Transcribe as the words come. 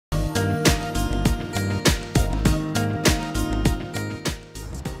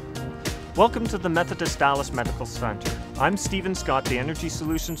Welcome to the Methodist Dallas Medical Center. I'm Stephen Scott, the Energy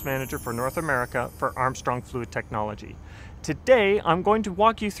Solutions Manager for North America for Armstrong Fluid Technology. Today, I'm going to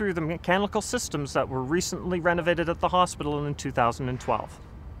walk you through the mechanical systems that were recently renovated at the hospital in 2012.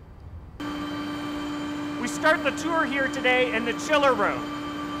 We start the tour here today in the chiller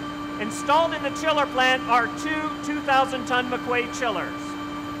room. Installed in the chiller plant are two 2,000-ton McQuaid chillers.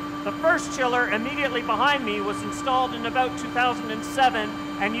 The first chiller immediately behind me was installed in about 2007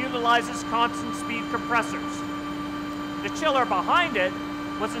 and utilizes constant speed compressors. The chiller behind it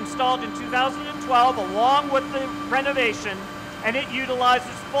was installed in 2012 along with the renovation, and it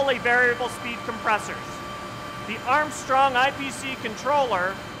utilizes fully variable speed compressors. The Armstrong IPC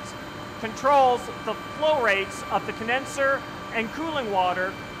controller controls the flow rates of the condenser and cooling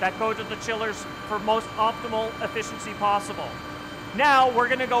water that go to the chillers for most optimal efficiency possible. Now we're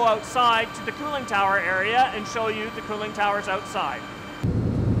going to go outside to the cooling tower area and show you the cooling towers outside.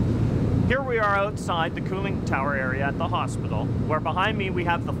 Here we are outside the cooling tower area at the hospital, where behind me we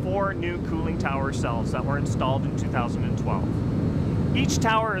have the 4 new cooling tower cells that were installed in 2012. Each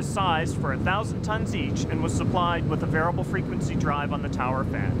tower is sized for 1,000 tons each and was supplied with a variable frequency drive on the tower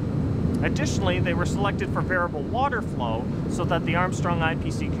fan. Additionally, they were selected for variable water flow so that the Armstrong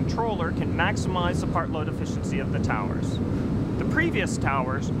IPC controller can maximize the part load efficiency of the towers. The previous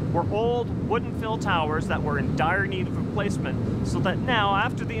towers were old wooden fill towers that were in dire need of replacement, so that now,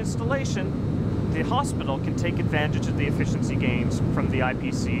 after the installation, the hospital can take advantage of the efficiency gains from the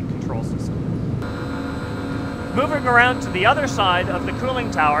IPC control system. Moving around to the other side of the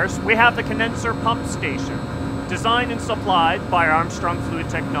cooling towers, we have the condenser pump station, designed and supplied by Armstrong Fluid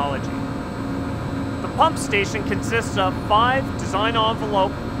Technology. The pump station consists of 5 design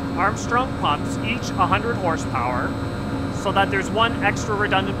envelope Armstrong pumps, each 100 horsepower, so that there's one extra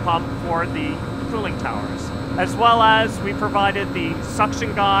redundant pump for the cooling towers, as well as we provided the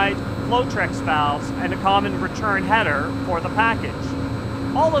suction guide, Flowtrex valves, and a common return header for the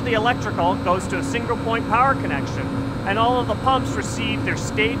package. All of the electrical goes to a single point power connection, and all of the pumps receive their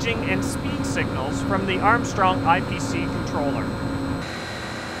staging and speed signals from the Armstrong IPC controller.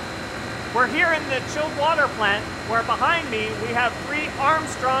 We're here in the chilled water plant, where behind me we have 3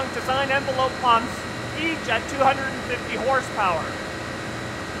 Armstrong Design Envelope pumps, each at 250 horsepower.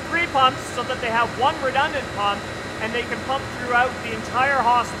 3 pumps so that they have one redundant pump and they can pump throughout the entire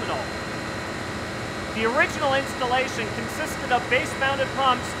hospital. The original installation consisted of base-mounted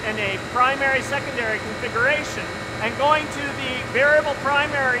pumps in a primary-secondary configuration, and going to the variable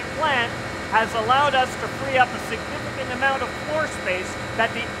primary plant has allowed us to free up a significant amount of floor space that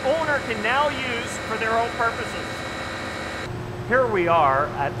the owner can now use for their own purposes. Here we are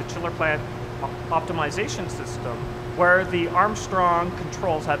at the chiller plant optimization system, where the Armstrong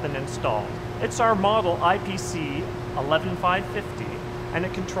controls have been installed. It's our model IPC 11550, and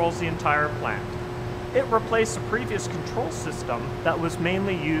it controls the entire plant. It replaced a previous control system that was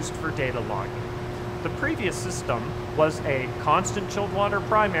mainly used for data logging. The previous system was a constant chilled water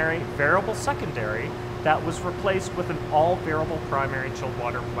primary, variable secondary, that was replaced with an all variable primary chilled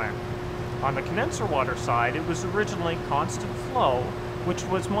water plant. On the condenser water side, it was originally constant flow, which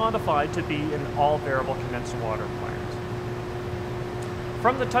was modified to be an all variable condenser water plant.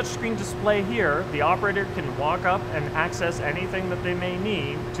 From the touchscreen display here, the operator can walk up and access anything that they may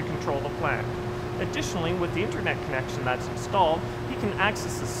need to control the plant. Additionally, with the internet connection that's installed, he can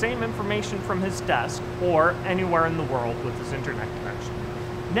access the same information from his desk or anywhere in the world with his internet connection.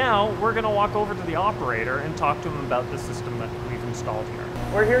 Now, we're going to walk over to the operator and talk to him about the system that we've installed here.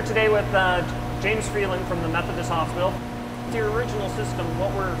 We're here today with James Freeland from the Methodist Hospital. With your original system,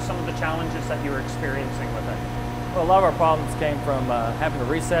 what were some of the challenges that you were experiencing with it? Well, a lot of our problems came from having to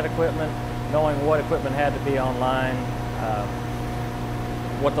reset equipment, knowing what equipment had to be online,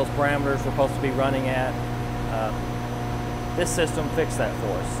 what those parameters were supposed to be running at. This system fixed that for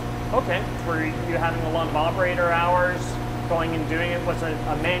us. Okay. Were you having a lot of operator hours going and doing it? Was it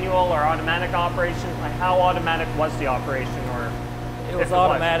a manual or automatic operation? Like, how automatic was the operation? Or it was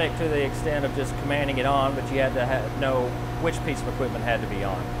automatic to the extent of just commanding it on, but you had to know which piece of equipment had to be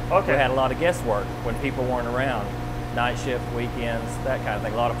on. Okay. We had a lot of guesswork when people weren't around. Night shift, weekends, that kind of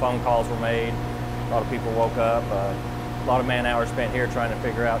thing. A lot of phone calls were made. A lot of people woke up. A lot of man hours spent here trying to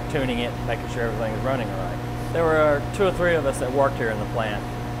figure out tuning it, making sure everything was running right. There were 2 or 3 of us that worked here in the plant,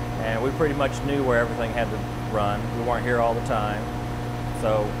 and we pretty much knew where everything had to run. We weren't here all the time,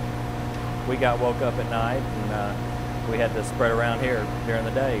 so we got woke up at night, and we had to spread around here during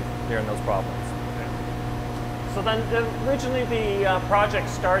the day during those problems. So then originally the project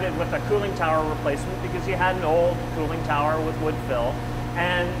started with a cooling tower replacement because you had an old cooling tower with wood fill,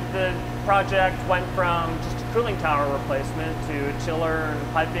 and the project went from just a cooling tower replacement to chiller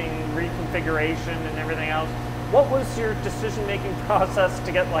and piping reconfiguration and everything else. What was your decision-making process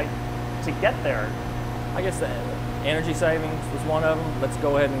to get there? I guess the energy savings was one of them. Let's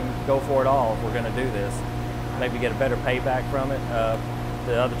go ahead and go for it all if we're going to do this. Maybe get a better payback from it.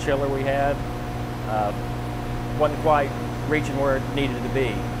 The other chiller we had wasn't quite reaching where it needed to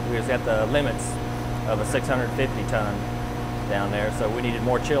be. We was at the limits of a 650 ton down there, so we needed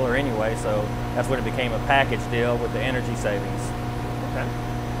more chiller anyway, so that's when it became a package deal with the energy savings. Okay.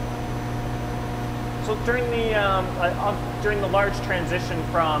 So during the large transition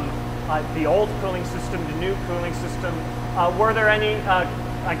from the old cooling system to new cooling system, were there any,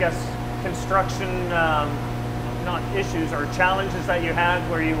 I guess, construction, not issues or challenges that you had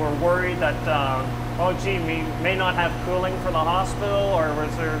where you were worried that, oh gee, we may not have cooling for the hospital, or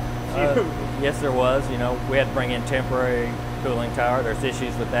was there? Yes, there was. You know, we had to bring in temporary cooling tower. There's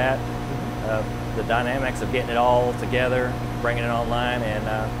issues with that. The dynamics of getting it all together, bringing it online,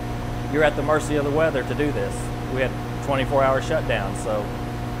 and you're at the mercy of the weather to do this. We had 24-hour shutdowns, so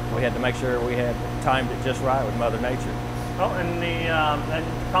we had to make sure we had timed it just right with Mother Nature. Oh, and the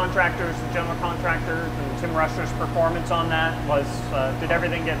contractors, the general contractors, and Tim Rush's performance on that was, did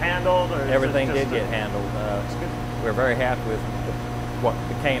everything get handled? Or everything did get handled. We're very happy with what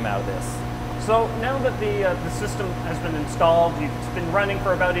came out of this. So now that the system has been installed, it's been running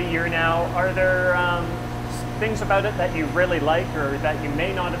for about a year now, are there things about it that you really like or that you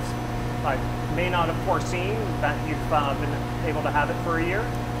may not have foreseen that you've been able to have it for a year?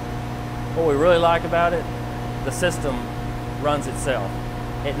 What we really like about it, the system runs itself.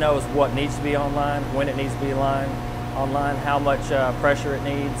 It knows what needs to be online, when it needs to be online, how much pressure it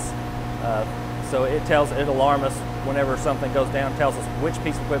needs. So it alarms us whenever something goes down, tells us which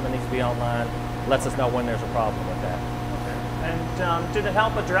piece of equipment needs to be online, lets us know when there's a problem with that. Okay. And did it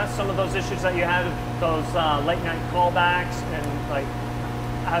help address some of those issues that you had, those late night callbacks, and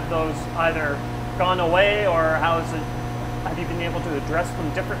have those either gone away, or have you been able to address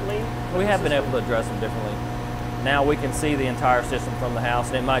them differently? We have been able to address them differently. Now we can see the entire system from the house,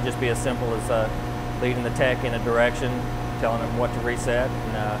 and it might just be as simple as leading the tech in a direction, telling him what to reset,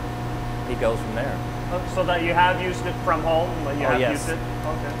 and he goes from there. So that you have used it from home? Yes. Used it?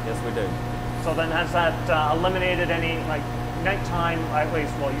 Okay. Yes, we do. So then has that eliminated any nighttime, at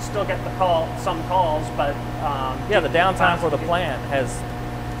least, well, you still get some calls, but... yeah, the downtime for the plant has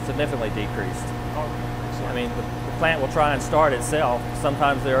significantly decreased. Okay. I mean, the plant will try and start itself.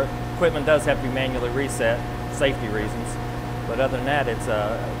 Sometimes their equipment does have to be manually reset, safety reasons, but other than that, it's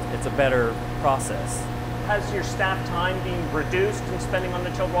a better process. Has your staff time been reduced in spending on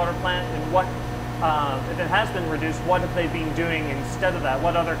the chilled water plant, and what, if it has been reduced, what have they been doing instead of that?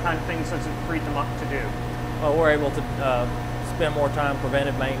 What other kind of things has it freed them up to do? Well, we're able to spend more time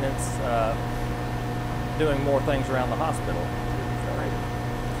preventive maintenance, doing more things around the hospital.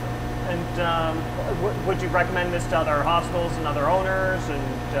 And would you recommend this to other hospitals and other owners?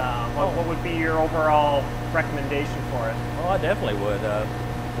 And what would be your overall recommendation for it? Oh, I definitely would.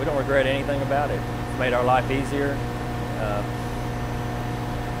 We don't regret anything about it. It's made our life easier.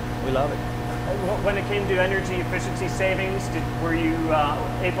 We love it. When it came to energy efficiency savings,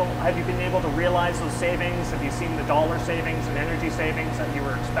 have you been able to realize those savings? Have you seen the dollar savings and energy savings that you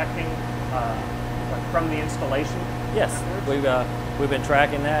were expecting from the installation? Yes, we've been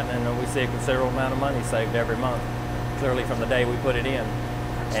tracking that, and we see a considerable amount of money saved every month, clearly from the day we put it in.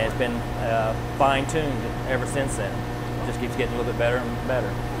 And it's been fine-tuned ever since then. It just keeps getting a little bit better and better.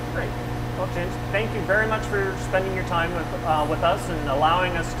 Great. Well, James, thank you very much for spending your time with us and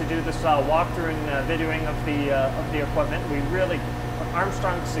allowing us to do this walkthrough and videoing of the equipment.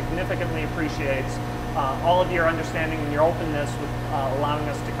 Armstrong significantly appreciates all of your understanding and your openness with allowing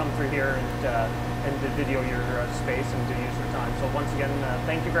us to come through here and to video your space and to use your time. So once again,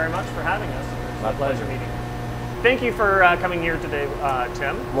 thank you very much for having us. My pleasure. Meeting. Thank you for coming here today,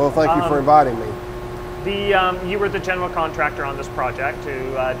 Tim. Well, thank you for inviting me. You were the general contractor on this project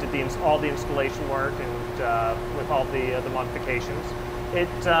who did all the installation work and with all the modifications.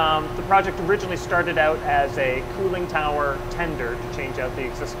 The project originally started out as a cooling tower tender to change out the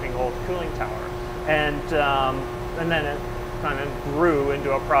existing old cooling tower, and then it kind of grew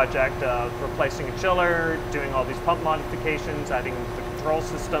into a project of replacing a chiller, doing all these pump modifications, adding the control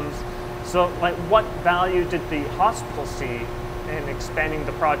systems. So, what value did the hospital see in expanding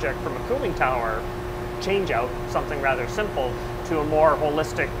the project from a cooling tower change out, something rather simple, to a more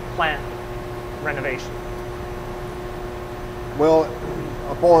holistic plant renovation? Well,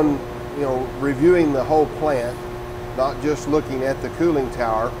 upon reviewing the whole plant, not just looking at the cooling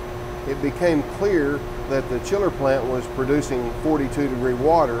tower, it became clear that the chiller plant was producing 42-degree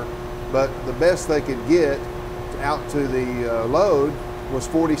water, but the best they could get out to the load was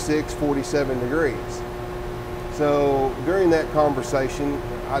 46, 47 degrees. So during that conversation,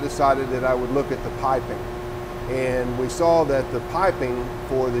 I decided that I would look at the piping. And we saw that the piping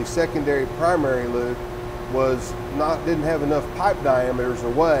for the secondary primary loop didn't have enough pipe diameters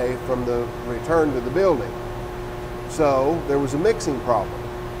away from the return to the building. So there was a mixing problem.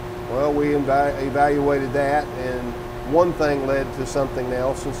 Well, we evaluated that, and one thing led to something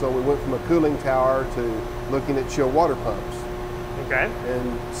else, and so we went from a cooling tower to looking at chill water pumps. Okay.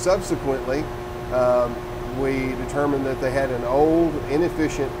 And subsequently, we determined that they had an old,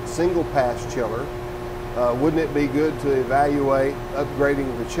 inefficient single pass chiller. Wouldn't it be good to evaluate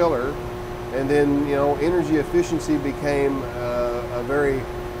upgrading the chiller? And then, energy efficiency became a very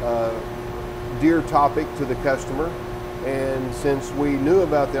dear topic to the customer. And since we knew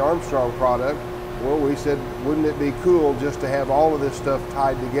about the Armstrong product, well, we said, wouldn't it be cool just to have all of this stuff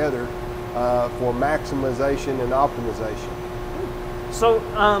tied together for maximization and optimization? So,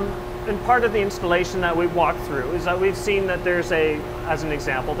 and part of the installation that we walked through is that we've seen that there's as an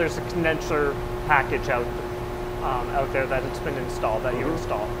example, there's a condenser package out there that it's been installed, that you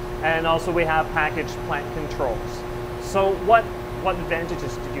installed. And also we have packaged plant controls. So what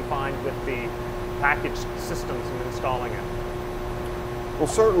advantages did you find with the packaged systems and installing it? Well,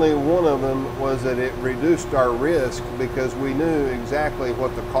 certainly one of them was that it reduced our risk because we knew exactly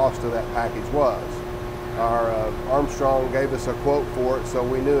what the cost of that package was. Our Armstrong gave us a quote for it, so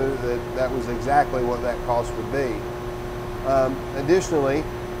we knew that that was exactly what that cost would be. Additionally,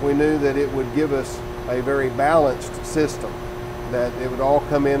 we knew that it would give us a very balanced system, that it would all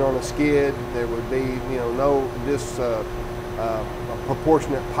come in on a skid. There would be, no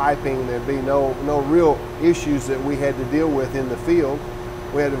proportionate piping. There'd be no real issues that we had to deal with in the field.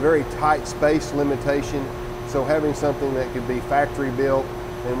 We had a very tight space limitation, so having something that could be factory built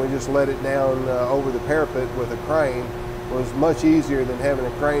and we just let it down over the parapet with a crane was much easier than having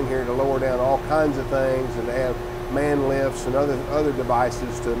a crane here to lower down all kinds of things and to have man lifts and other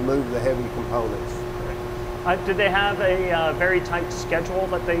devices to move the heavy components. Did they have a very tight schedule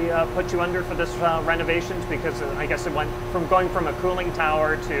that they put you under for this renovations? Because I guess it went from going from a cooling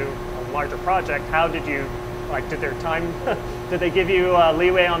tower to a larger project. How did you, did they give you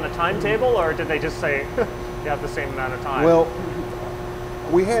leeway on the timetable, or did they just say you have the same amount of time? Well,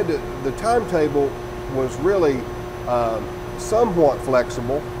 we had the timetable was really somewhat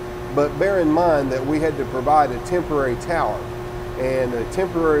flexible, but bear in mind that we had to provide a temporary tower, and a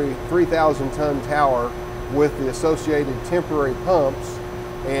temporary 3,000-ton tower with the associated temporary pumps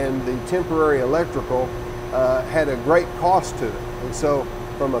and the temporary electrical had a great cost to it. And so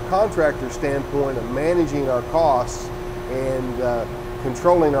from a contractor standpoint of managing our costs and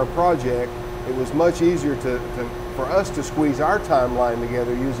controlling our project, it was much easier for us to squeeze our timeline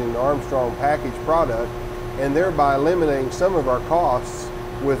together using the Armstrong package product and thereby eliminating some of our costs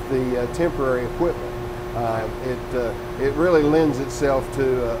with the temporary equipment. It really lends itself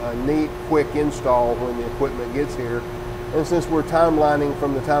to a neat, quick install when the equipment gets here. And since we're timelining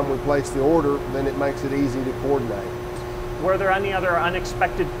from the time we place the order, then it makes it easy to coordinate. Were there any other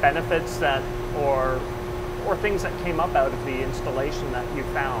unexpected benefits or things that came up out of the installation that you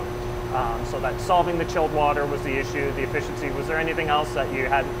found? So that solving the chilled water was the issue, the efficiency. Was there anything else that you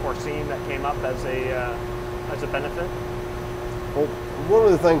hadn't foreseen that came up as a benefit? Well, one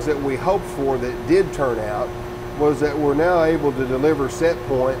of the things that we hoped for that did turn out was that we're now able to deliver set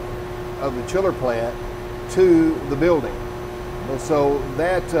point of the chiller plant to the building. And so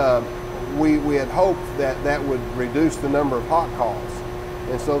that we had hoped that would reduce the number of hot calls.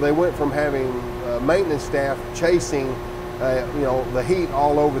 And so they went from having maintenance staff chasing the heat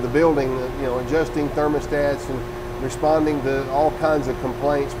all over the building, adjusting thermostats and responding to all kinds of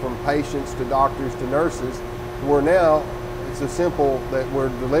complaints from patients to doctors to nurses, where now it's as simple that we're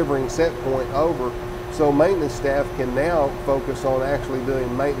delivering set point over, so maintenance staff can now focus on actually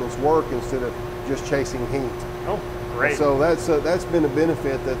doing maintenance work instead of just chasing heat. Oh, great. So that's been a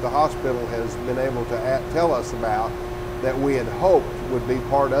benefit that the hospital has been able to tell us about, that we had hoped would be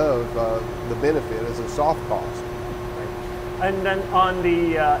part of the benefit as a soft cost. And then on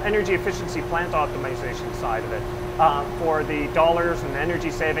the energy efficiency plant optimization side of it, for the dollars and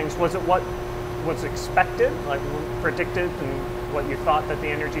energy savings, was it what was expected, like predicted, and what you thought that the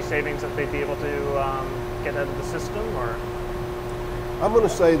energy savings that they'd be able to get out of the system, or? I'm going to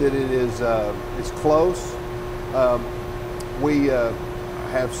say that it is it's close. We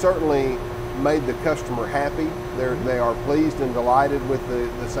have certainly made the customer happy. They are pleased and delighted with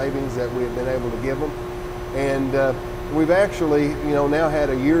the savings that we have been able to give them, and we've actually now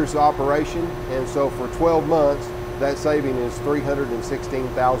had a year's operation, and so for 12 months that saving is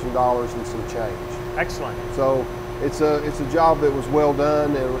 $316,000 and some change. Excellent. So it's a job that was well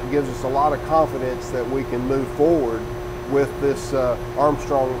done, and it gives us a lot of confidence that we can move forward with this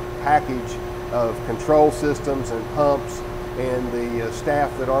Armstrong package of control systems and pumps, and the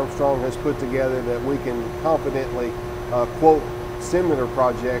staff that Armstrong has put together, that we can confidently quote similar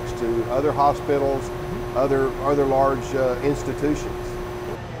projects to other hospitals, other large institutions.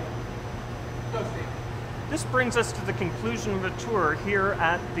 This brings us to the conclusion of the tour here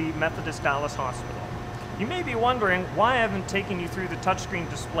at the Methodist Dallas Hospital. You may be wondering why I haven't taken you through the touchscreen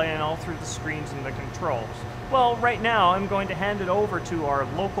display and all through the screens and the controls. Well, right now I'm going to hand it over to our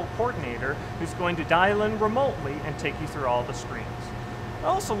local coordinator, who's going to dial in remotely and take you through all the screens. I'd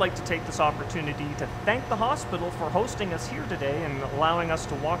also like to take this opportunity to thank the hospital for hosting us here today and allowing us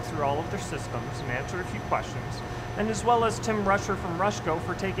to walk through all of their systems and answer a few questions, and as well as Tim Rusher from Rushco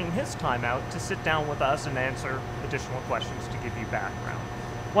for taking his time out to sit down with us and answer additional questions to give you background.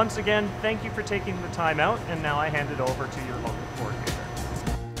 Once again, thank you for taking the time out, and now I hand it over to your local coordinator.